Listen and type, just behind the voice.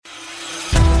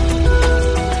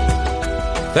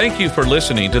Thank you for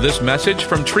listening to this message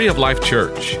from Tree of Life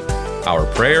Church. Our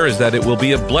prayer is that it will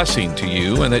be a blessing to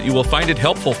you and that you will find it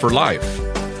helpful for life.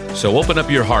 So open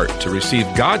up your heart to receive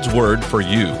God's word for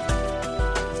you.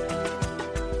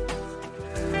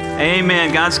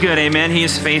 Amen. God's good. Amen. He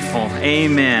is faithful.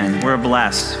 Amen. We're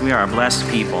blessed. We are a blessed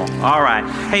people. All right.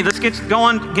 Hey, let's get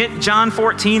going. Get John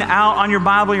 14 out on your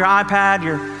Bible, your iPad,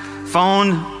 your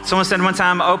phone. Someone said one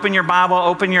time, open your Bible,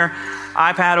 open your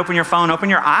iPad, open your phone, open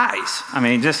your eyes. I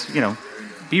mean, just,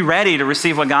 be ready to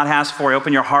receive what God has for you.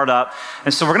 Open your heart up.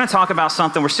 And so we're going to talk about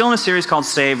something. We're still in a series called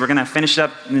Saved. We're going to finish it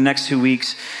up in the next 2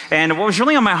 weeks. And what was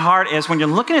really on my heart is when you're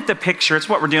looking at the picture, it's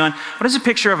what we're doing. What does a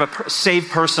picture of a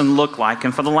saved person look like?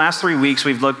 And for the last 3 weeks,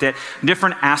 we've looked at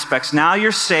different aspects. Now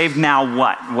you're saved, now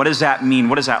what? What does that mean?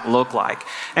 What does that look like?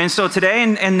 And so today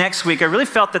and next week, I really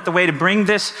felt that the way to bring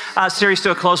this series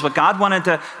to a close, what God wanted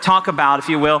to talk about, if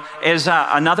you will, is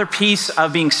another piece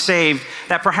of being saved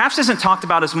that perhaps isn't talked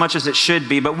about as much as it should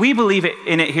be, but we believe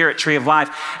in it here at Tree of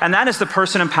Life, and that is the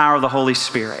person and power of the Holy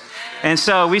Spirit. And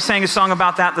so we sang a song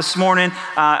about that this morning.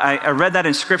 I read that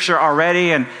in Scripture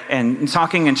already and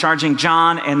talking and charging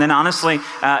John, and then honestly,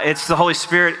 it's the Holy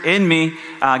Spirit in me,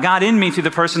 God in me through the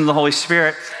person of the Holy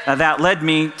Spirit that led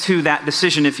me to that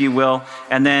decision, if you will,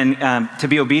 and then to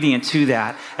be obedient to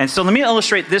that. And so let me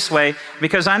illustrate this way,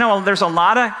 because I know there's a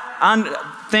lot of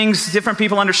things different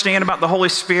people understand about the Holy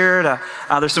Spirit.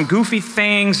 There's some goofy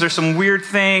things, there's some weird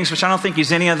things, which I don't think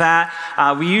he's any of that.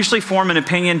 We usually form an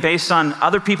opinion based on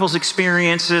other people's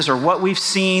experiences or what we've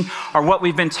seen or what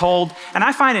we've been told. And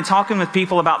I find in talking with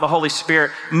people about the Holy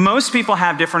Spirit, most people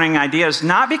have differing ideas,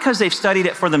 not because they've studied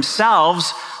it for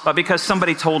themselves, but because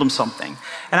somebody told them something.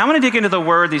 And I want to dig into the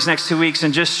Word these next 2 weeks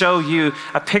and just show you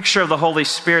a picture of the Holy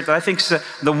Spirit that I think is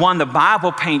the one the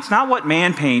Bible paints, not what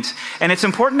man paints. And it's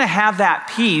important to have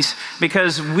that piece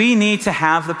because we need to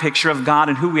have the picture of God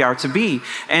and who we are to be.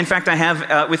 And in fact, I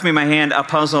have with me in my hand a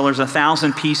puzzle. There's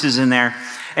 1,000 pieces in there.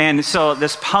 And so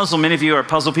this puzzle, many of you are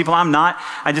puzzle people. I'm not.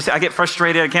 I get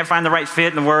frustrated. I can't find the right fit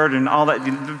in the word and all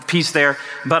that piece there.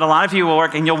 But a lot of you will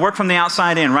work, and you'll work from the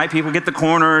outside in, right? People get the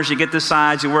corners, you get the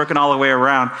sides, you're working all the way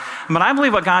around. But I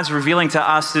believe what God's revealing to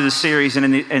us through the series,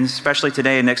 and especially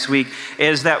today and next week,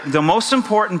 is that the most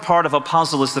important part of a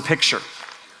puzzle is the picture.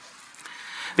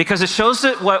 Because it shows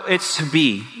it what it's to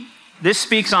be. This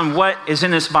speaks on what is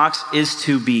in this box is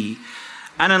to be.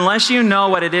 And unless you know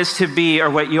what it is to be or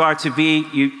what you are to be,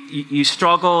 you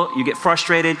struggle, you get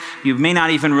frustrated, you may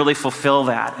not even really fulfill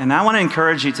that. And I want to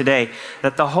encourage you today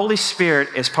that the Holy Spirit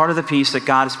is part of the piece that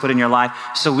God has put in your life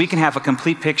so we can have a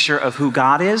complete picture of who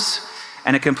God is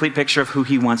and a complete picture of who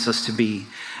He wants us to be.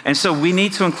 And so we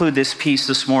need to include this piece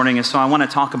this morning. And so I want to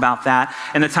talk about that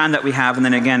in the time that we have, and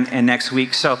then again in next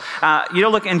week. So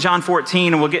look in John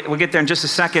 14, and we'll get there in just a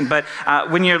second. But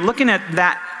when you're looking at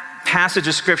that passage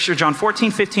of Scripture, John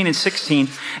 14, 15, and 16,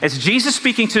 it's Jesus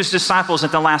speaking to His disciples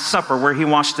at the Last Supper where He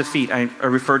washed the feet. I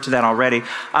referred to that already,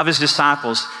 of His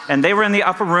disciples. And they were in the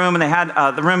upper room, and they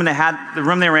had the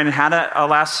room they were in had a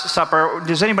Last Supper.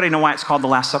 Does anybody know why it's called the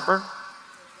Last Supper?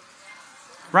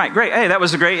 Right, great. Hey, that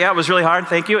was great. Yeah, it was really hard.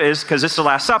 Thank you. Is because it's the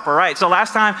Last Supper, right? So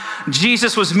last time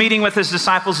Jesus was meeting with His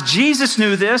disciples, Jesus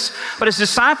knew this, but His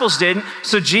disciples didn't.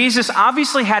 So Jesus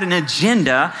obviously had an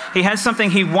agenda. He had something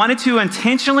He wanted to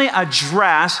intentionally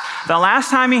address the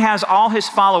last time He has all His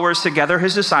followers together,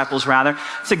 His disciples rather,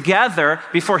 together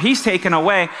before He's taken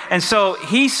away. And so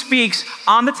He speaks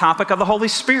on the topic of the Holy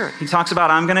Spirit. He talks about,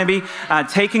 I'm going to be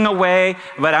taking away,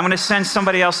 but I'm going to send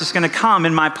somebody else that's going to come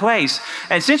in my place.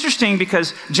 And it's interesting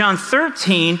because John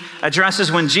 13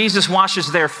 addresses when Jesus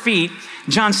washes their feet.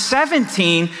 John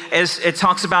 17, it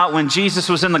talks about when Jesus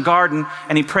was in the garden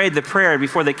and He prayed the prayer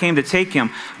before they came to take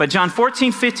Him. But John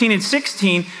 14, 15, and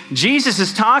 16, Jesus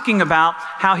is talking about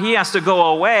how He has to go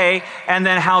away and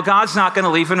then how God's not going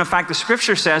to leave Him. In fact, the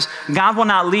Scripture says, God will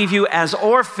not leave you as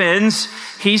orphans.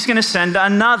 He's going to send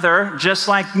another just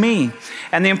like me.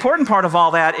 And the important part of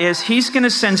all that is He's going to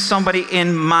send somebody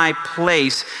in my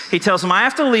place. He tells them, I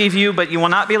have to leave you, but you will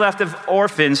not be left as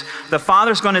orphans. The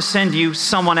Father's going to send you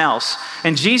someone else.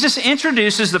 And Jesus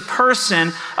introduces the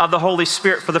person of the Holy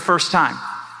Spirit for the first time.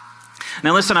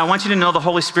 Now listen, I want you to know the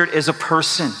Holy Spirit is a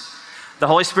person. The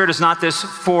Holy Spirit is not this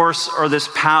force or this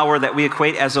power that we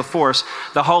equate as a force.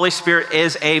 The Holy Spirit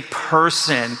is a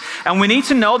person. And we need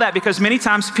to know that because many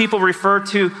times people refer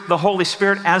to the Holy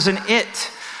Spirit as an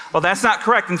it. Well, that's not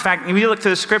correct. In fact, when you look to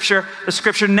the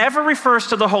Scripture never refers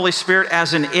to the Holy Spirit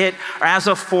as an it, or as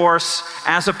a force,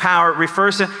 as a power. It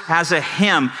refers to as a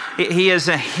him. He is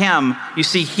a him. You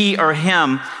see he or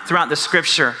him throughout the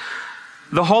Scripture.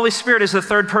 The Holy Spirit is the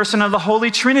third person of the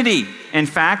Holy Trinity, in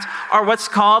fact, or what's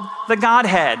called the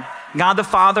Godhead. God the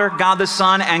Father, God the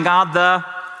Son, and God the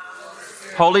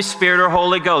Holy Spirit or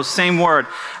Holy Ghost, same word.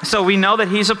 So we know that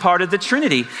he's a part of the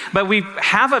Trinity, but we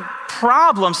have a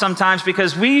problem sometimes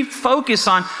because we focus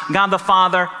on God the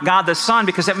Father, God the Son,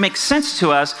 because it makes sense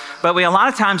to us, but we a lot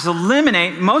of times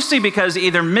eliminate, mostly because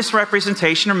either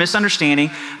misrepresentation or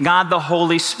misunderstanding, God the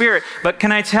Holy Spirit. But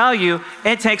can I tell you,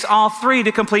 it takes all three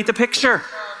to complete the picture.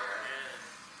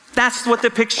 That's what the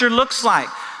picture looks like.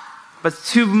 But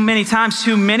too many times,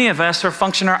 too many of us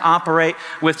function or operate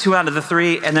with two out of the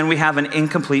three, and then we have an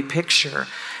incomplete picture.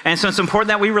 And so it's important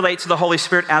that we relate to the Holy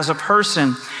Spirit as a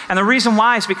person. And the reason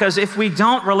why is because if we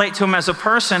don't relate to him as a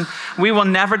person, we will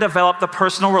never develop the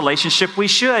personal relationship we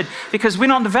should, because we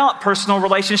don't develop personal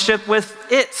relationship with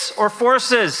its or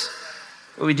forces,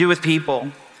 but we do with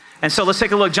people. And so let's take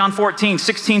a look. John 14,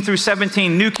 16 through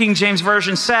 17, New King James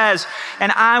Version says,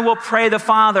 and I will pray the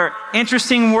Father.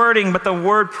 Interesting wording, but the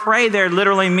word pray there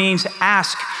literally means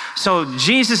ask. So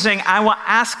Jesus is saying, I will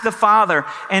ask the Father,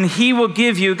 and he will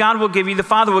give you, God will give you, the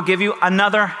Father will give you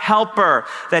another helper,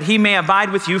 that he may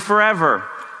abide with you forever.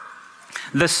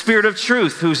 The Spirit of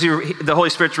truth, who's the Holy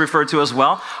Spirit's referred to as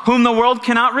well, whom the world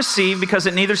cannot receive because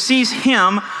it neither sees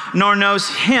him nor knows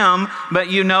him, but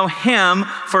you know him,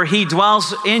 for he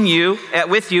dwells in you,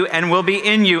 with you, and will be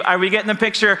in you. Are we getting the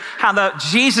picture how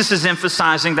Jesus is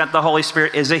emphasizing that the Holy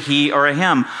Spirit is a he or a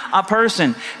him, a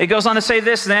person? It goes on to say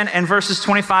this then in verses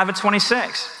 25 and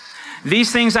 26.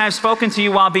 These things I have spoken to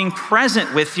you while being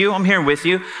present with you. I'm here with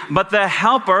you. But the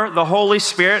Helper, the Holy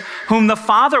Spirit, whom the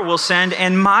Father will send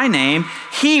in my name,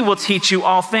 he will teach you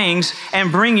all things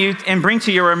and bring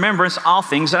to your remembrance all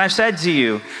things that I've said to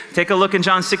you. Take a look in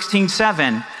John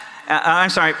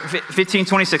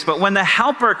 15:26. But when the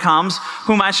Helper comes,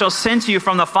 whom I shall send to you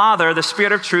from the Father, the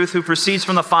Spirit of truth who proceeds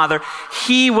from the Father,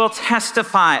 he will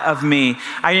testify of me.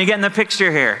 Are you getting the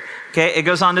picture here? Okay, it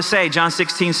goes on to say, John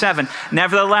 16:7,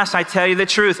 nevertheless, I tell you the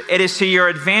truth. It is to your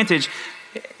advantage.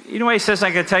 You know why he says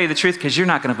I can tell you the truth? Because you're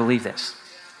not going to believe this.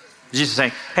 Jesus is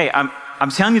saying, hey, I'm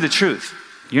telling you the truth.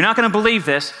 You're not going to believe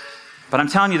this, but I'm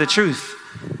telling you the truth.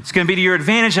 It's going to be to your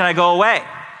advantage that I go away.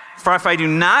 For if I do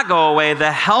not go away,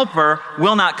 the Helper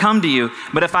will not come to you.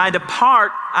 But if I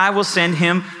depart, I will send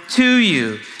him to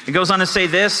you. It goes on to say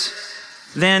this.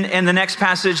 Then in the next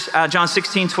passage, John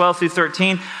 16:12 through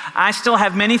 13, I still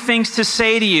have many things to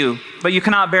say to you, but you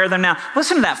cannot bear them now.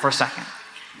 Listen to that for a second.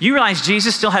 You realize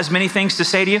Jesus still has many things to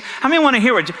say to you? How many want to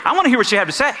hear what you have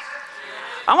to say?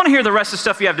 I want to hear the rest of the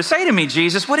stuff you have to say to me,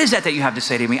 Jesus. What is that you have to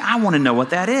say to me? I want to know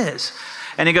what that is.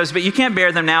 And he goes, but you can't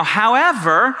bear them now.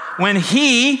 However, when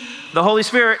he, the Holy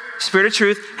Spirit, Spirit of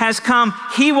truth, has come,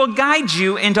 he will guide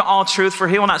you into all truth, for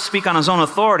he will not speak on his own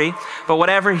authority, but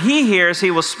whatever he hears,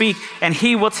 he will speak, and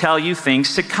he will tell you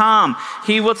things to come.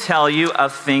 He will tell you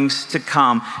of things to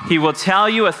come. He will tell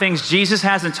you of things Jesus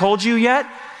hasn't told you yet.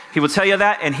 He will tell you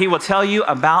that, and he will tell you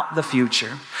about the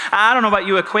future. I don't know what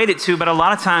you equate it to, but a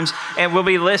lot of times we'll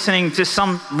be listening to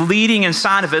some leading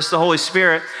inside of us, the Holy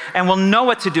Spirit, and we'll know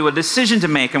what to do, a decision to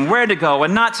make, and where to go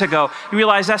and not to go. You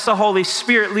realize that's the Holy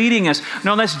Spirit leading us.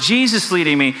 No, that's Jesus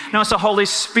leading me. No, it's the Holy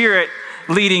Spirit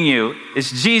leading you.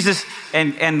 It's Jesus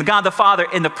and God the Father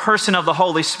in the person of the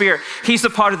Holy Spirit. He's the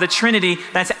part of the Trinity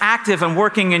that's active and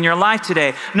working in your life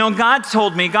today. No, God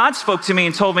spoke to me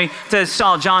and told me to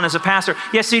install John as a pastor.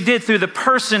 Yes, he did, through the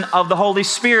person of the Holy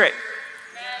Spirit.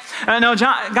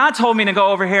 God told me to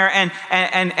go over here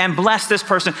and bless this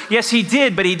person. Yes, he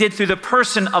did, but he did through the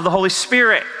person of the Holy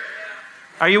Spirit.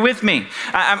 Are you with me?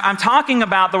 I'm talking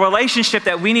about the relationship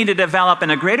that we need to develop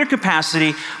in a greater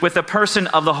capacity with the person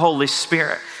of the Holy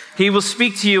Spirit. He will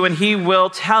speak to you and he will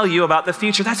tell you about the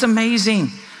future. That's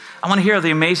amazing. I want to hear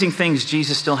the amazing things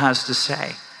Jesus still has to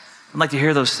say. I'd like to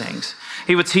hear those things.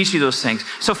 He would teach you those things.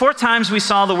 So 4 times we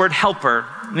saw the word helper,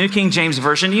 New King James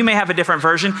Version. You may have a different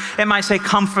version. It might say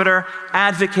comforter,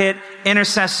 advocate,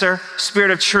 intercessor,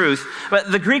 Spirit of truth.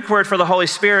 But the Greek word for the Holy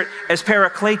Spirit is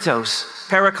parakletos.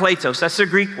 Parakletos, that's the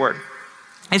Greek word.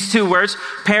 It's 2 words,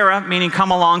 para meaning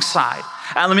come alongside.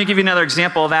 Let me give you another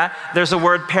example of that. There's a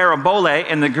word parabole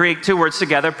in the Greek, 2 words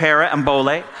together, para and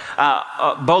bole.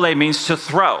 Bole means to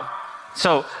throw.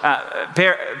 So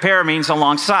para means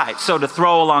alongside, so to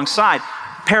throw alongside.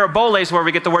 Parabole is where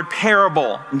we get the word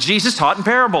parable. And Jesus taught in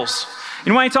parables.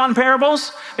 You know why he taught in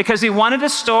parables? Because he wanted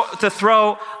to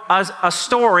throw a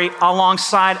story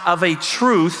alongside of a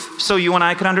truth so you and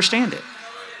I could understand it.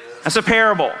 That's a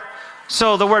parable.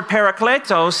 So the word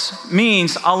parakletos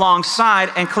means alongside,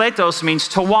 and kletos means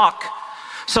to walk.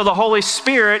 So the Holy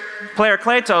Spirit,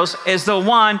 parakletos, is the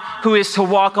one who is to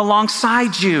walk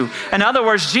alongside you. In other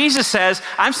words, Jesus says,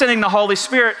 I'm sending the Holy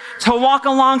Spirit to walk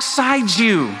alongside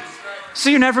you. So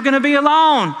you're never going to be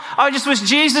alone. Oh, I just wish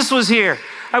Jesus was here.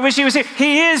 I wish he was here.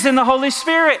 He is in the Holy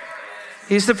Spirit.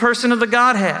 He's the person of the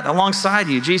Godhead alongside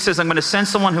you. Jesus says, I'm going to send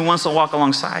someone who wants to walk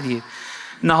alongside you.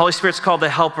 And the Holy Spirit's called the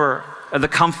helper, the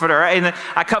comforter. And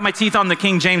I cut my teeth on the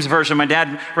King James Version. My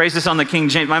dad raised us on the King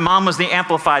James. My mom was the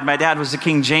Amplified. My dad was the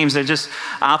King James. They're just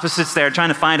opposites there, trying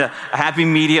to find a happy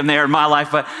medium there in my life.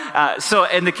 But so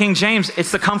in the King James,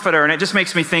 it's the comforter. And it just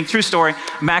makes me think, true story,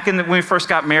 back when we first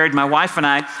got married, my wife and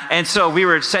I, and so we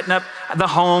were setting up the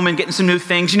home and getting some new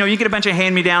things. You know, you get a bunch of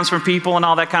hand-me-downs from people and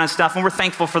all that kind of stuff, and we're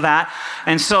thankful for that.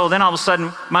 And so then all of a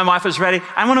sudden, my wife was ready.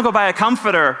 I want to go buy a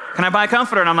comforter. Can I buy a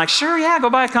comforter? And I'm like, sure, yeah, go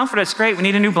buy a comforter. It's great. We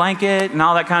need a new blanket and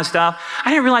all that kind of stuff. I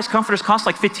didn't realize comforters cost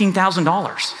like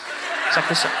 $15,000. It's like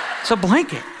this. It's a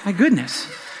blanket. My goodness.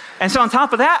 And so on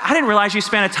top of that, I didn't realize you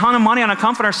spend a ton of money on a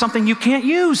comforter, something you can't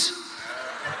use.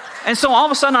 And so all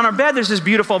of a sudden on our bed, there's this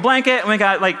beautiful blanket, and we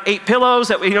got like 8 pillows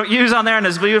that we don't use on there, and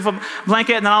this beautiful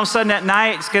blanket, and then all of a sudden at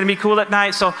night, it's gonna be cool at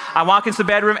night, so I walk into the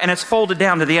bedroom, and it's folded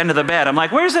down to the end of the bed. I'm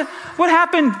like, where's it? What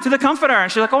happened to the comforter?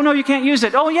 And she's like, oh no, you can't use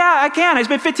it. Oh yeah, I can. I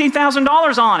spent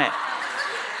 $15,000 on it.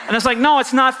 And it's like, no,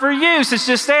 it's not for use. It's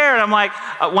just there. And I'm like,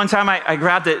 one time I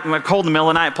grabbed it, and it was cold in the middle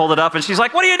of the night, pulled it up, and she's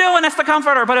like, what are you doing? That's the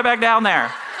comforter. Put it back down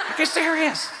there. Like, are you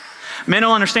serious? Men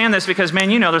don't understand this because,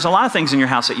 man, you know there's a lot of things in your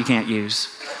house that you can't use.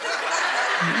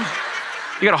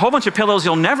 You got a whole bunch of pillows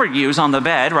you'll never use on the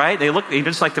bed, right? They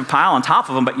just like to pile on top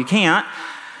of them, but you can't.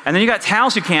 And then you got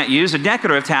towels you can't use, the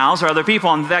decorative towels or other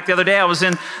people. In fact, the other day I was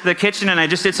in the kitchen and I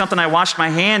just did something. I washed my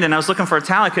hand and I was looking for a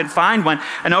towel. I couldn't find one.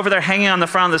 And over there hanging on the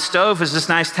front of the stove is this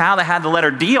nice towel that had the letter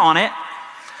D on it.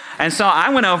 And so I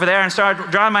went over there and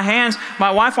started drying my hands. My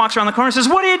wife walks around the corner and says,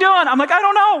 what are you doing? I'm like, I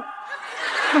don't know.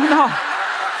 I don't know.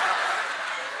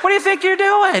 What do you think you're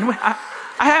doing?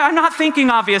 I'm not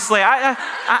thinking, obviously.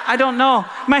 I don't know.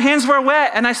 My hands were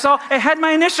wet, and I saw it had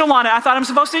my initial on it. I thought I'm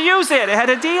supposed to use it. It had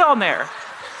a D on there.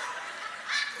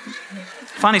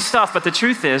 Funny stuff, but the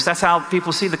truth is, that's how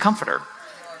people see the comforter.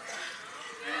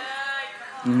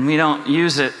 And we don't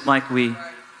use it like we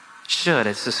should.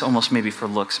 It's just almost maybe for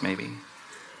looks, maybe.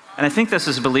 And I think this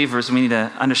as believers, we need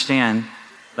to understand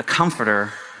the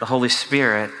comforter, the Holy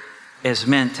Spirit, is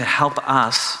meant to help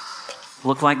us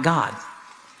look like God.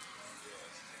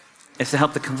 It's to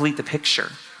help to complete the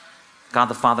picture. God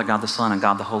the Father, God the Son, and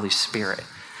God the Holy Spirit.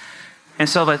 And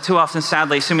so, but too often,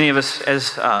 sadly, so many of us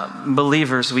as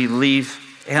believers, we leave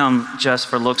him just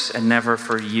for looks and never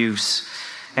for use.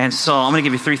 And so I'm going to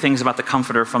give you 3 things about the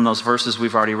comforter from those verses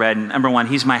we've already read. And number 1,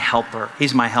 he's my helper.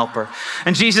 He's my helper.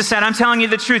 And Jesus said, I'm telling you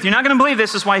the truth. You're not going to believe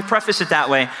this. Is why he prefaced it that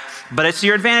way. But it's to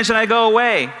your advantage that I go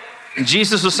away. And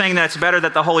Jesus was saying that it's better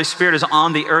that the Holy Spirit is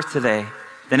on the earth today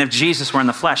than if Jesus were in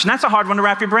the flesh. And that's a hard one to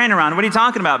wrap your brain around. What are you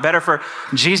talking about? Better for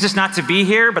Jesus not to be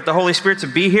here, but the Holy Spirit to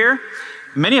be here?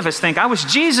 Many of us think, I wish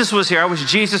Jesus was here. I wish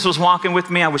Jesus was walking with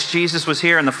me. I wish Jesus was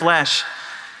here in the flesh.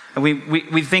 And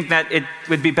we think that it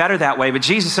would be better that way. But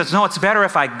Jesus says, no, it's better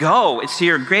if I go. It's to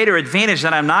your greater advantage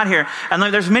that I'm not here. And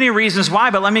there's many reasons why,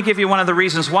 but let me give you one of the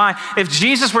reasons why. If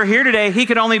Jesus were here today, he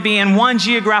could only be in one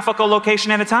geographical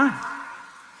location at a time.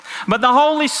 But the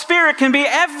Holy Spirit can be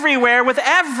everywhere with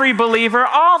every believer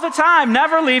all the time,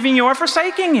 never leaving you or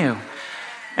forsaking you.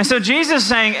 And so Jesus is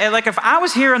saying, like, if I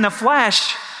was here in the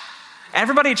flesh,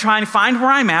 everybody try and find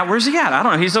where I'm at. Where's he at? I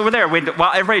don't know. He's over there.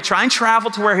 Well, everybody try and travel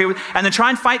to where he was, and then try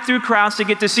and fight through crowds to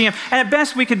get to see him. And at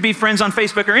best, we could be friends on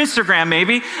Facebook or Instagram,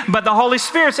 maybe. But the Holy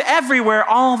Spirit's everywhere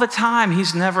all the time.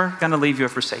 He's never going to leave you or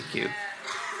forsake you.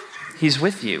 He's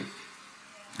with you.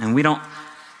 And we don't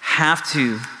have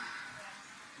to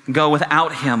go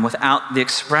without him, without the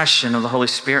expression of the Holy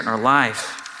Spirit in our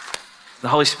life. The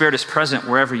Holy Spirit is present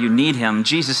wherever you need him.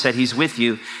 Jesus said he's with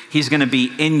you. He's going to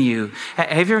be in you.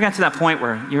 Have you ever got to that point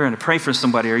where you're going to pray for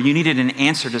somebody or you needed an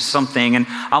answer to something and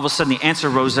all of a sudden the answer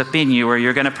rose up in you, or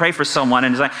you're going to pray for someone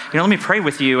and it's like, let me pray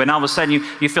with you. And all of a sudden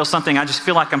you feel something. I just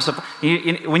feel like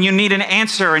when you need an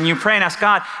answer and you pray and ask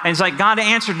God, and it's like, God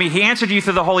answered me. He answered you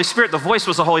through the Holy Spirit. The voice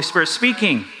was the Holy Spirit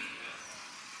speaking.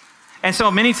 And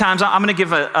so many times, I'm going to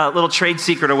give a little trade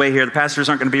secret away here. The pastors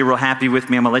aren't going to be real happy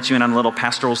with me. I'm going to let you in on a little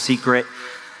pastoral secret.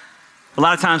 A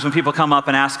lot of times when people come up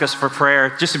and ask us for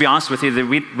prayer, just to be honest with you,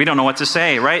 we don't know what to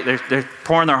say, right? They're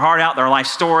pouring their heart out, their life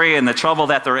story and the trouble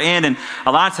that they're in. And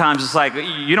a lot of times it's like,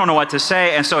 you don't know what to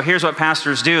say. And so here's what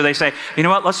pastors do. They say, you know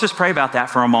what, let's just pray about that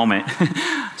for a moment.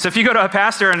 So if you go to a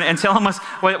pastor and tell them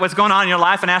what's going on in your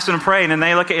life and ask them to pray, and then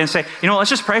they look at you and say, let's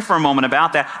just pray for a moment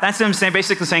about that. That's them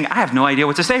basically saying, I have no idea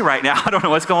what to say right now. I don't know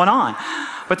what's going on.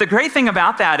 But the great thing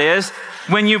about that is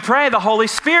when you pray, the Holy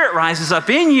Spirit rises up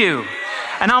in you.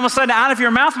 And all of a sudden, out of your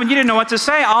mouth, when you didn't know what to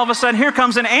say, all of a sudden, here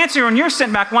comes an answer, and you're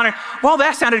sitting back wondering, well,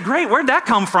 that sounded great. Where'd that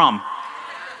come from?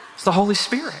 It's the Holy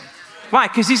Spirit. Why?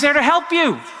 Because he's there to help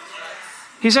you.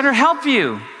 He's there to help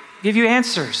you, give you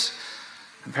answers.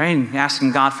 I'm praying,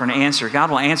 asking God for an answer. God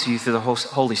will answer you through the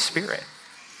Holy Spirit.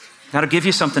 God will give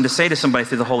you something to say to somebody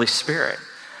through the Holy Spirit.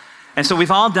 And so we've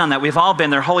all done that. We've all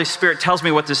been there. Holy Spirit tells me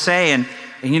what to say. And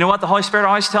you know what? The Holy Spirit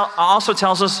also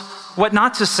tells us what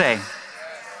not to say.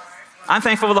 I'm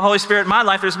thankful for the Holy Spirit in my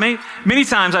life. There's many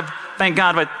times I've thanked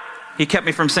God, but he kept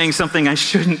me from saying something I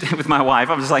shouldn't with my wife.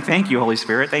 I'm just like, thank you, Holy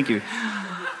Spirit. Thank you.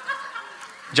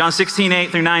 John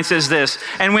 16:8-9 says this,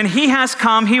 and when he has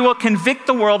come, he will convict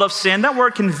the world of sin. That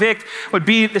word convict would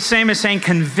be the same as saying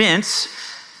convince.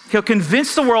 He'll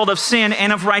convince the world of sin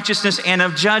and of righteousness and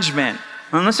of judgment.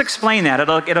 And let's explain that.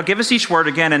 It'll give us each word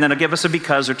again, and then it'll give us a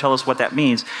because or tell us what that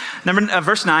means.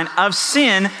 Verse 9, of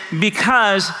sin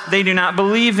because they do not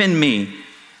believe in me.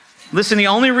 Listen, the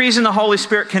only reason the Holy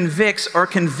Spirit convicts or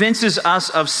convinces us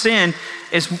of sin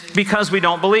is because we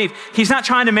don't believe. He's not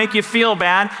trying to make you feel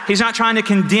bad. He's not trying to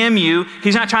condemn you.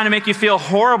 He's not trying to make you feel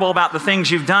horrible about the things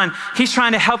you've done. He's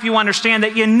trying to help you understand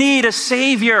that you need a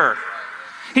Savior.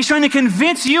 He's trying to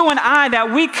convince you and I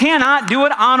that we cannot do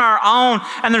it on our own,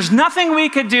 and there's nothing we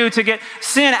could do to get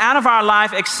sin out of our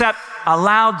life except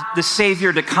allow the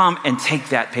Savior to come and take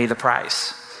that, pay the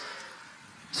price.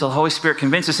 So the Holy Spirit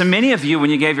convinces, and many of you, when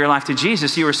you gave your life to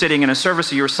Jesus, you were sitting in a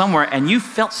service or you were somewhere, and you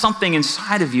felt something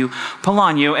inside of you pull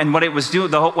on you, and what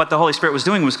the Holy Spirit was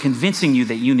doing was convincing you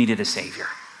that you needed a Savior.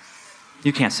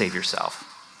 You can't save yourself.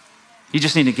 You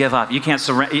just need to give up. You can't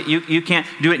you can't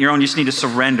do it on your own. You just need to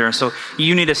surrender. So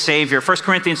you need a Savior. 1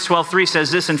 Corinthians 12:3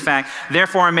 says this, in fact,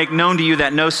 therefore I make known to you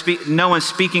that no one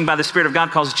speaking by the Spirit of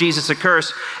God calls Jesus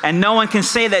accursed, and no one can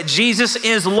say that Jesus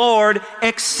is Lord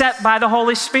except by the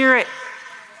Holy Spirit.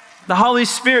 The Holy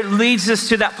Spirit leads us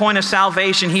to that point of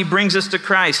salvation. He brings us to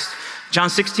Christ. John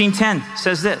 16:10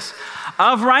 says this,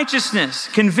 of righteousness,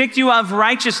 convict you of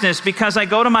righteousness, because I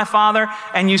go to my Father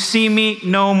and you see me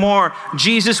no more.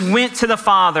 Jesus went to the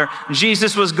Father.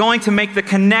 Jesus was going to make the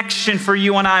connection for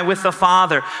you and I with the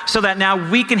Father so that now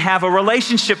we can have a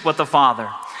relationship with the Father.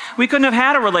 We couldn't have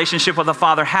had a relationship with the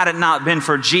Father had it not been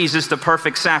for Jesus, the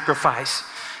perfect sacrifice.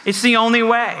 It's the only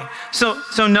way.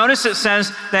 So notice it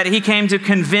says that he came to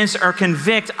convince or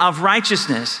convict of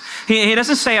righteousness. He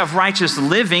doesn't say of righteous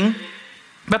living,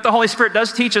 but the Holy Spirit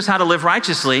does teach us how to live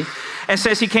righteously. It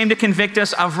says he came to convict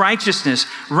us of righteousness.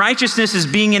 Righteousness is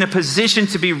being in a position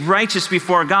to be righteous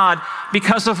before God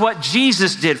because of what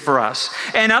Jesus did for us.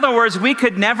 In other words, we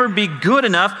could never be good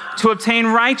enough to obtain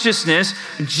righteousness.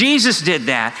 Jesus did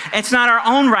that. It's not our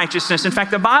own righteousness. In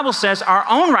fact, the Bible says our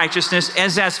own righteousness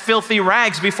is as filthy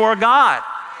rags before God.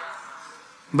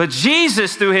 But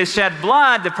Jesus, through his shed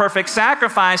blood, the perfect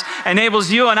sacrifice, enables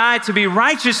you and I to be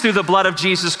righteous through the blood of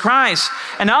Jesus Christ.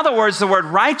 In other words, the word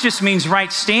righteous means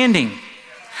right standing.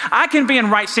 I can be in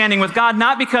right standing with God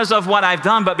not because of what I've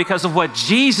done, but because of what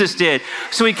Jesus did.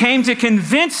 So he came to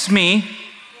convince me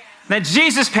that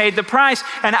Jesus paid the price,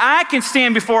 and I can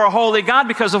stand before a holy God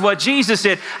because of what Jesus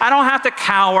did. I don't have to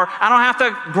cower. I don't have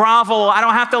to grovel. I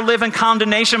don't have to live in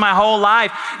condemnation my whole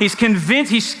life. He's come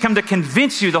to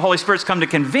convince you. The Holy Spirit's come to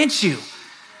convince you.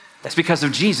 That's because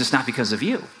of Jesus, not because of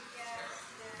you.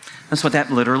 That's what that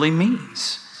literally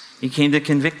means. He came to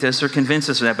convict us or convince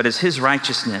us of that, but it's his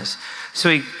righteousness. So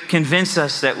he convinced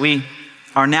us that we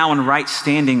are now in right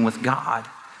standing with God.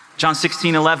 John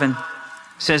 16:11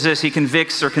 says this, he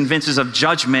convicts or convinces of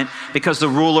judgment because the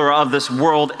ruler of this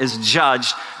world is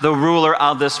judged. The ruler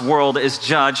of this world is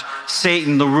judged.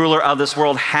 Satan, the ruler of this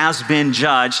world, has been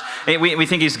judged. We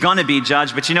think he's going to be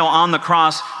judged, but on the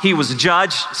cross, he was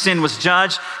judged. Sin was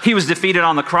judged. He was defeated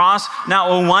on the cross. Not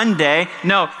one day.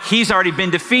 No, he's already been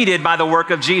defeated by the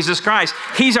work of Jesus Christ.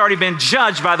 He's already been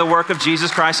judged by the work of Jesus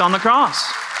Christ on the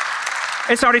cross.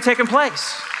 It's already taken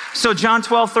place. So John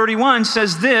 12:31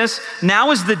 says this,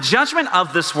 now is the judgment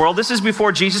of this world. This is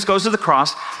before Jesus goes to the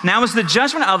cross. Now is the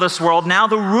judgment of this world. Now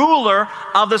the ruler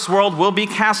of this world will be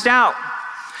cast out.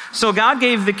 So God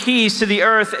gave the keys to the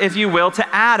earth, if you will, to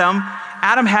Adam.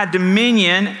 Adam had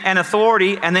dominion and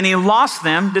authority, and then he lost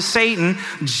them to Satan.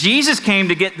 Jesus came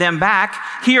to get them back.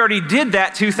 He already did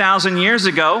that 2,000 years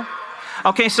ago.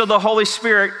 Okay, so the Holy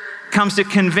Spirit comes to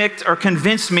convict or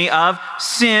convince me of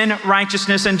sin,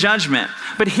 righteousness, and judgment.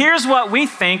 But here's what we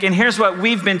think, and here's what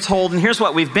we've been told, and here's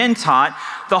what we've been taught.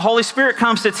 The Holy Spirit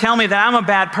comes to tell me that I'm a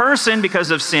bad person because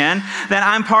of sin, that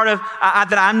I'm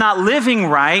that I'm not living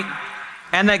right,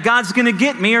 and that God's going to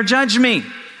get me or judge me.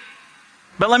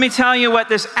 But let me tell you what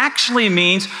this actually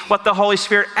means, what the Holy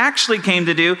Spirit actually came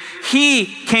to do. He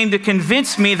came to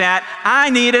convince me that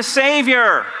I need a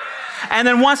Savior. And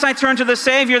then once I turn to the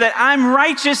Savior, that I'm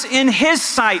righteous in his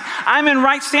sight. I'm in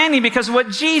right standing because of what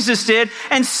Jesus did,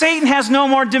 and Satan has no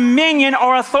more dominion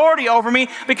or authority over me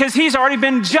because he's already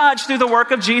been judged through the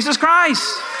work of Jesus Christ.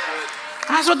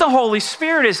 That's what the Holy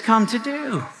Spirit has come to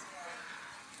do.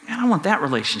 And I want that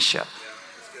relationship.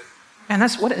 And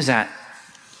what is that?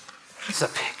 It's a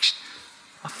picture,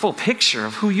 a full picture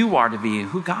of who you are to be and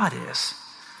who God is.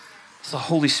 It's the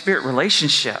Holy Spirit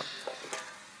relationship.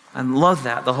 I love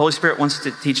that. The Holy Spirit wants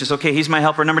to teach us, okay, he's my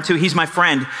helper. Number 2, he's my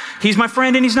friend. He's my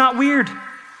friend and he's not weird.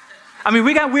 I mean,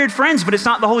 we got weird friends, but it's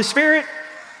not the Holy Spirit.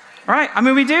 Right? I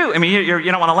mean, we do. I mean, you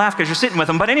don't want to laugh because you're sitting with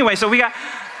them. But anyway, so we got,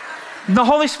 the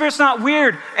Holy Spirit's not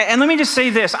weird. And let me just say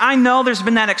this. I know there's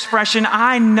been that expression.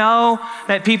 I know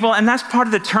that people, and that's part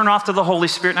of the turn off to the Holy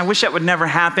Spirit. And I wish that would never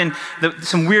happen.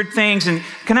 Some weird things. And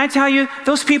can I tell you,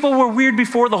 those people were weird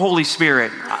before the Holy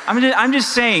Spirit. I'm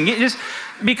just saying,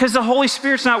 because the Holy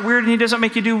Spirit's not weird and he doesn't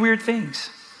make you do weird things.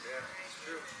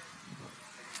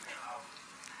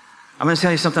 I'm going to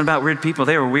tell you something about weird people.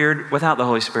 They were weird without the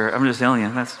Holy Spirit. I'm just telling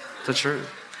you, that's the truth.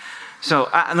 So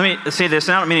let me say this,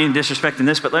 and I don't mean any disrespect in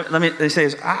this, but let me say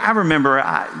this. I remember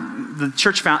the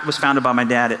church was founded by my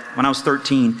dad when I was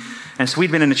 13. And so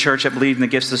we'd been in a church that believed in the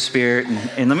gifts of the Spirit.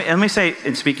 And let me say,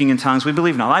 in speaking in tongues, we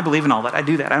believe in all. I believe in all that. I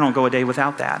do that. I don't go a day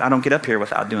without that. I don't get up here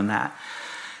without doing that.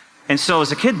 And so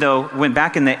as a kid, though, when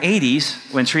back in the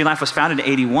 80s, when Tree Life was founded in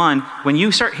 81, when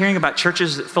you start hearing about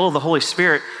churches that full of the Holy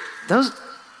Spirit, those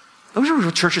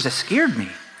were churches that scared me.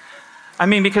 I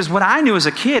mean, because what I knew as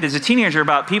a kid, as a teenager,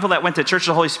 about people that went to Church of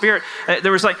the Holy Spirit,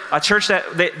 there was like a church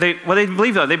that they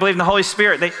believed though. They believed in the Holy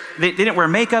Spirit. They didn't wear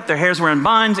makeup. Their hairs were in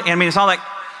buns. And I mean, it's all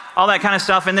that kind of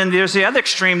stuff. And then there's the other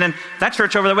extreme. Then that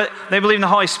church over there, they believe in the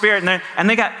Holy Spirit, and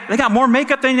they got more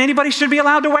makeup than anybody should be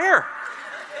allowed to wear.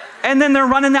 And then they're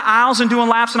running the aisles and doing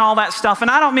laps and all that stuff.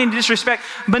 And I don't mean to disrespect,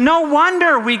 but no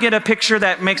wonder we get a picture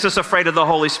that makes us afraid of the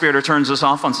Holy Spirit or turns us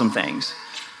off on some things.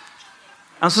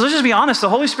 And so let's just be honest, the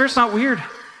Holy Spirit's not weird.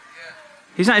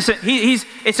 He's not.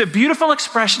 It's a beautiful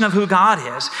expression of who God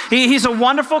is. He's a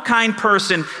wonderful, kind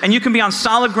person, and you can be on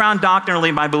solid ground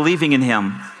doctrinally by believing in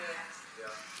him.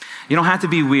 You don't have to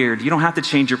be weird. You don't have to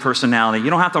change your personality. You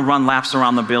don't have to run laps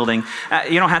around the building.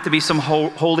 You don't have to be some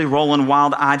holy, rolling,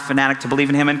 wild-eyed fanatic to believe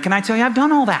in him. And can I tell you, I've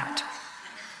done all that.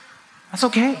 That's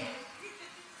okay.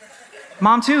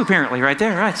 Mom too, apparently, right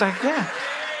there. Right? It's like, yeah.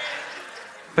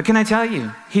 But can I tell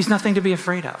you, he's nothing to be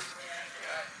afraid of.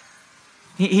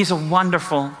 He's a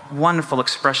wonderful, wonderful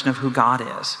expression of who God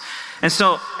is. And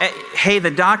so, hey,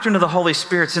 the doctrine of the Holy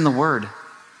Spirit's in the Word.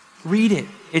 Read it.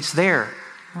 It's there.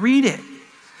 Read it.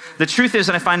 The truth is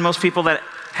that I find most people that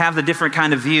have the different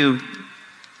kind of view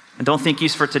and don't think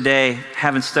use for today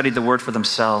haven't studied the Word for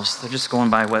themselves. They're just going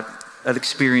by what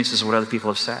experiences, what other people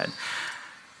have said.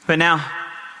 But now,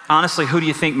 honestly, who do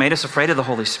you think made us afraid of the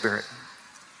Holy Spirit?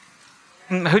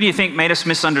 Who do you think made us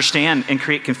misunderstand and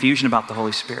create confusion about the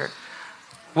Holy Spirit?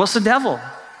 Well, it's the devil,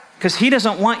 because he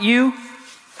doesn't want you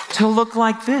to look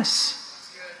like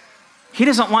this. He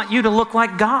doesn't want you to look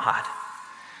like God.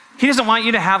 He doesn't want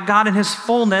you to have God in his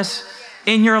fullness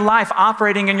in your life,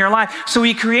 operating in your life. So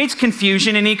he creates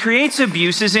confusion and he creates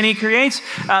abuses and he creates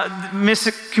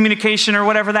miscommunication or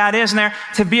whatever that is in there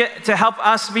to help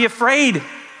us be afraid.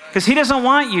 Because he doesn't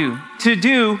want you to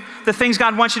do the things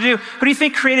God wants you to do. Who do you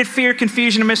think created fear,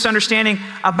 confusion, and misunderstanding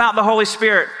about the Holy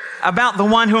Spirit? About the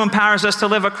one who empowers us to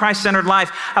live a Christ-centered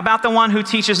life. About the one who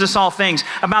teaches us all things.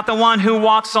 About the one who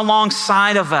walks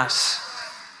alongside of us.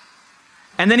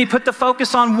 And then he put the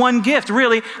focus on one gift,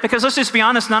 really, because let's just be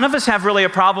honest, none of us have really a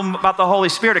problem about the Holy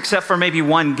Spirit except for maybe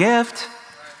one gift.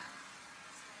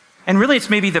 And really it's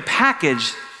maybe the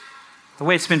package, the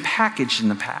way it's been packaged in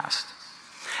the past.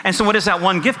 And so what is that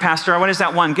one gift, Pastor? Or what is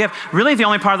that one gift? Really, the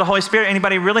only part of the Holy Spirit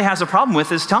anybody really has a problem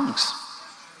with is tongues.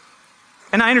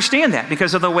 And I understand that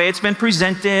because of the way it's been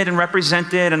presented and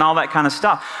represented and all that kind of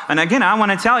stuff. And again, I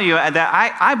want to tell you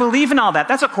that I believe in all that.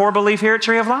 That's a core belief here at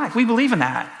Tree of Life. We believe in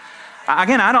that.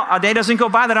 Again, a day doesn't go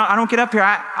by that I don't get up here.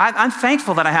 I'm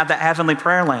thankful that I have that heavenly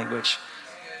prayer language.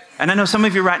 And I know some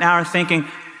of you right now are thinking,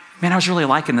 man, I was really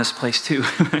liking this place too.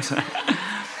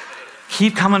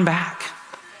 Keep coming back.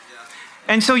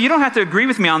 And so you don't have to agree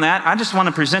with me on that. I just want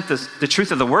to present the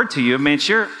truth of the word to you. I mean,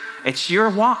 it's your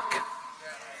walk.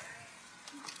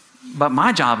 But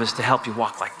my job is to help you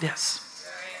walk like this.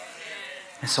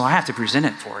 And so I have to present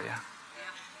it for you.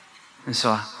 And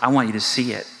so I want you to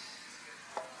see it.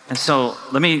 And so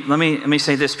let me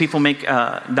say this. People make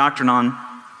doctrine on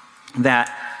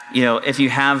that, if you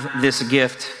have this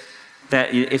gift,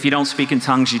 that if you don't speak in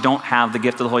tongues, you don't have the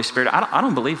gift of the Holy Spirit. I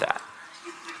don't believe that.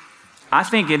 I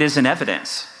think it is an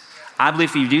evidence. I believe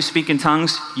if you do speak in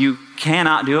tongues, you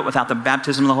cannot do it without the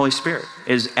baptism of the Holy Spirit.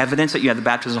 It is evidence that you have the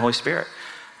baptism of the Holy Spirit.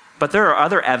 But there are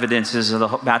other evidences of the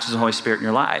baptism of the Holy Spirit in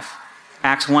your life.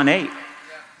 Acts 1:8,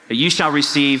 that you shall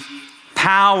receive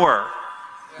power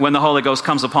when the Holy Ghost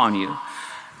comes upon you.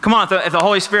 Come on, if the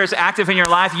Holy Spirit is active in your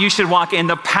life, you should walk in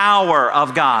the power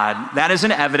of God. That is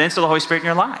an evidence of the Holy Spirit in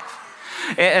your life.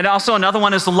 And also another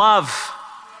one is love.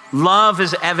 Love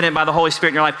is evident by the Holy Spirit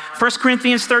in your life. 1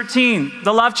 Corinthians 13,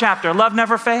 the love chapter. Love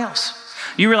never fails.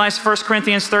 You realize 1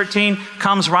 Corinthians 13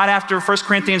 comes right after 1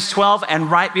 Corinthians 12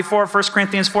 and right before 1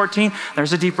 Corinthians 14.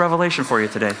 There's a deep revelation for you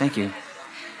today. Thank you.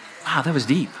 Wow, that was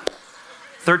deep.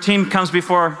 13 comes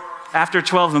after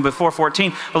 12 and before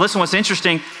 14. But listen, what's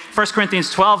interesting, 1 Corinthians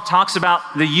 12 talks about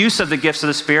the use of the gifts of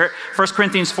the Spirit. 1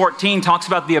 Corinthians 14 talks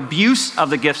about the abuse of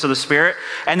the gifts of the Spirit.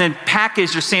 And then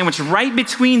packaged or sandwiched right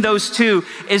between those two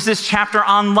is this chapter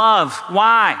on love.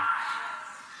 Why?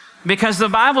 Because the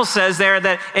Bible says there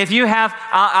that if you have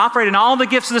operated in all the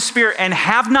gifts of the Spirit and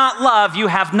have not love, you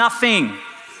have nothing.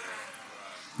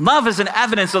 Love is an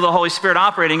evidence of the Holy Spirit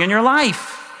operating in your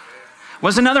life.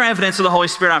 Was another evidence of the Holy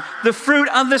Spirit. The fruit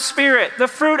of the Spirit, the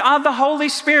fruit of the Holy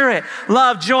Spirit.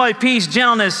 Love, joy, peace,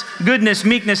 gentleness, goodness,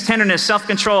 meekness, tenderness,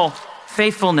 self-control,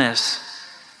 faithfulness.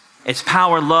 It's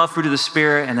power, love, fruit of the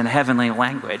Spirit, and then heavenly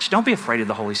language. Don't be afraid of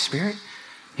the Holy Spirit.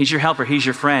 He's your helper, he's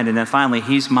your friend, and then finally,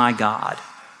 he's my God.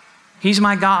 He's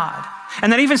my God.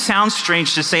 And that even sounds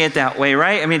strange to say it that way,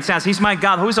 right? I mean, it sounds, he's my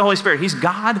God. Who's the Holy Spirit? He's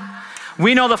God.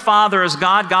 We know the Father is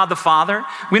God, God the Father.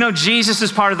 We know Jesus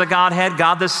is part of the Godhead,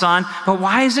 God the Son. But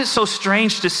why is it so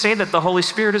strange to say that the Holy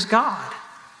Spirit is God?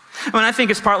 I mean, I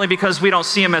think it's partly because we don't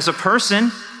see him as a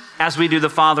person as we do the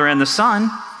Father and the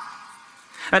Son.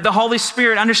 The Holy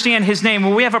Spirit, understand his name.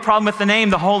 When we have a problem with the name,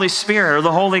 the Holy Spirit or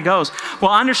the Holy Ghost,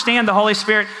 well, understand the Holy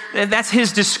Spirit, that's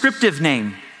his descriptive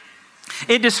name.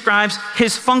 It describes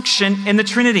his function in the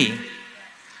Trinity.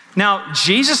 Now,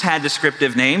 Jesus had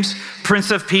descriptive names: Prince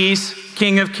of Peace,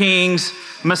 King of Kings,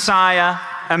 Messiah,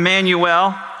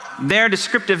 Emmanuel. They're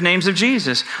descriptive names of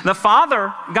Jesus. The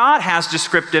Father, God, has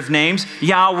descriptive names: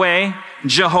 Yahweh,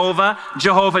 Jehovah,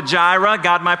 Jehovah Jireh,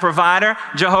 God my provider,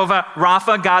 Jehovah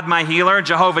Rapha, God my healer,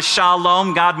 Jehovah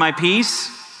Shalom, God my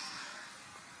peace.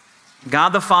 God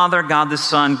the Father, God the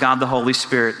Son, God the Holy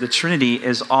Spirit. The Trinity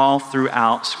is all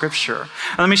throughout Scripture.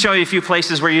 And let me show you a few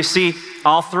places where you see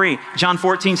all three. John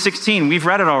 14:16, we've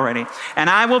read it already. And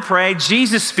I will pray,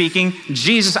 Jesus speaking,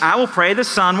 I will pray, the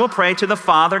Son will pray to the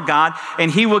Father, God, and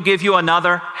he will give you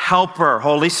another helper,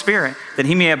 Holy Spirit, that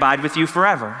he may abide with you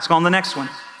forever. Let's go on to the next one.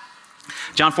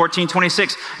 John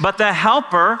 14:26, but the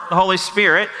helper, the Holy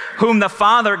Spirit, whom the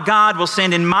Father God will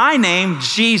send in my name,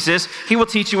 Jesus, he will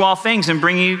teach you all things and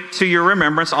bring you to your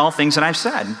remembrance all things that I've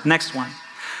said. Next one.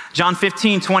 John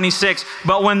 15:26,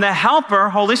 but when the helper,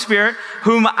 Holy Spirit,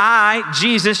 whom I,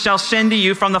 Jesus, shall send to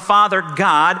you from the Father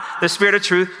God, the Spirit of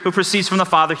truth, who proceeds from the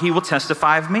Father, he will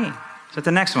testify of me. So the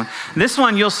next one. This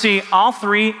one, you'll see all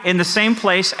three in the same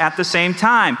place at the same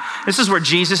time. This is where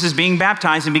Jesus is being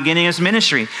baptized and beginning his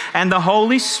ministry. And the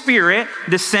Holy Spirit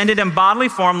descended in bodily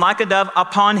form like a dove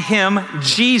upon him,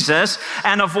 Jesus,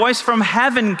 and a voice from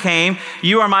heaven came,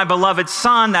 you are my beloved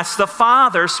Son. That's the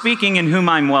Father speaking, in whom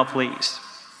I'm well pleased.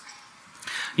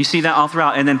 You see that all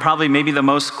throughout. And then probably maybe the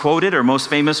most quoted or most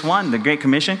famous one, the Great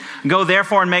Commission. Go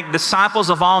therefore and make disciples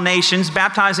of all nations,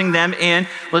 baptizing them in,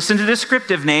 listen to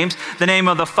descriptive names, the name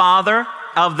of the Father,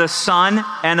 of the Son,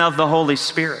 and of the Holy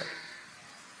Spirit.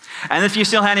 And if you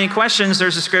still had any questions,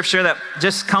 there's a scripture that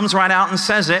just comes right out and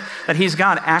says it, that he's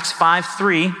God. Acts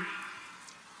 5:3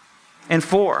 and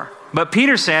 4. But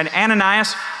Peter said,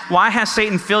 Ananias, why has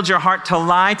Satan filled your heart to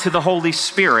lie to the Holy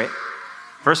Spirit?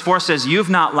 Verse 4 says, you've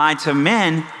not lied to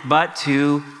men, but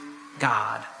to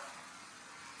God.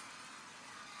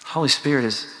 Holy Spirit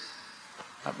is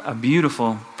a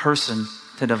beautiful person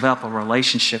to develop a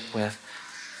relationship with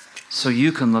so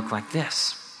you can look like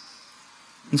this.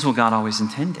 This is what God always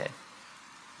intended.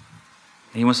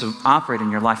 He wants to operate in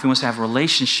your life. He wants to have a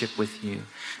relationship with you.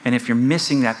 And if you're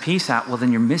missing that piece out, well,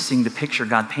 then you're missing the picture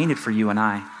God painted for you and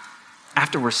I.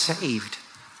 After we're saved,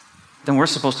 then we're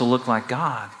supposed to look like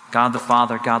God. God the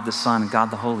Father, God the Son, and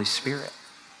God the Holy Spirit.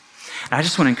 And I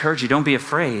just want to encourage you, don't be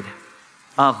afraid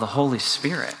of the Holy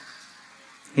Spirit.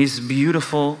 He's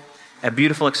beautiful, a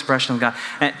beautiful expression of God.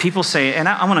 And people say, and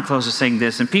I want to close with saying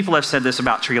this, and people have said this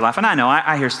about Tree Life, and I know,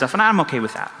 I hear stuff, and I'm okay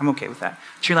with that. I'm okay with that.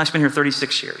 Tree Life's been here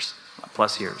 36 years,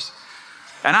 plus years.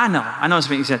 And I know it's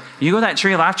been, he said, you go to that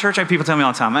Tree of Life church? I have people tell me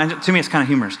all the time, and to me it's kind of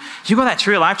humorous. You go to that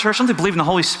Tree of Life church, don't they believe in the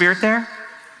Holy Spirit there?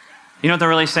 You know what they're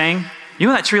really saying? You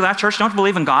know that Tree of Life church, don't you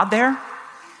believe in God there?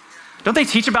 Don't they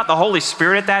teach about the Holy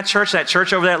Spirit at that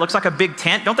church over there? It looks like a big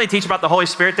tent. Don't they teach about the Holy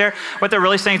Spirit there? What they're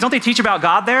really saying is, don't they teach about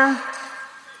God there?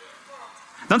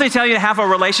 Don't they tell you to have a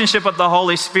relationship with the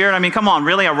Holy Spirit? I mean, come on,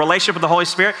 really, a relationship with the Holy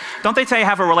Spirit? Don't they tell you to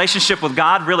have a relationship with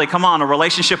God? Really, come on, a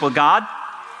relationship with God?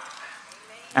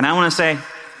 And I want to say,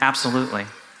 absolutely.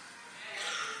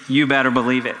 You better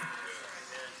believe it.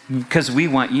 Because we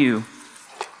want you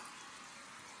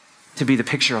to be the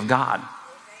picture of God.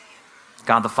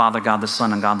 God the Father, God the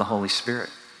Son, and God the Holy Spirit.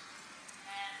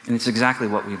 And it's exactly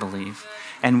what we believe.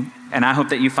 And I hope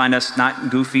that you find us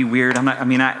not goofy, weird.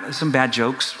 Some bad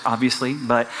jokes, obviously,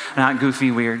 but not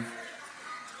goofy, weird.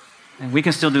 And we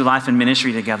can still do life and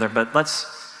ministry together, but let's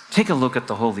take a look at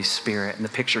the Holy Spirit and the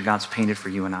picture God's painted for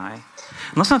you and I.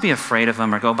 And let's not be afraid of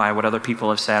him or go by what other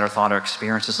people have said or thought or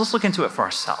experienced. Let's look into it for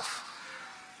ourselves.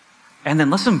 And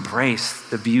then let's embrace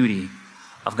the beauty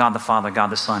of God the Father, God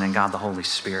the Son, and God the Holy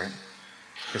Spirit.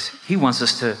 Because he wants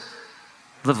us to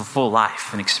live a full life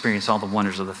and experience all the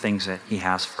wonders of the things that he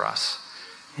has for us.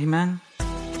 Amen.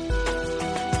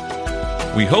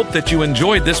 We hope that you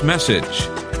enjoyed this message.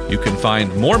 You can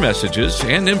find more messages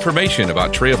and information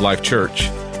about Tree of Life Church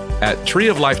at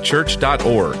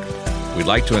treeoflifechurch.org. We'd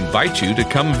like to invite you to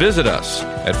come visit us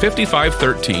at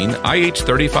 5513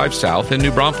 IH-35 South in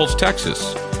New Braunfels,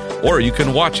 Texas. Or you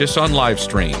can watch us on live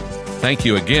stream. Thank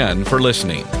you again for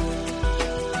listening.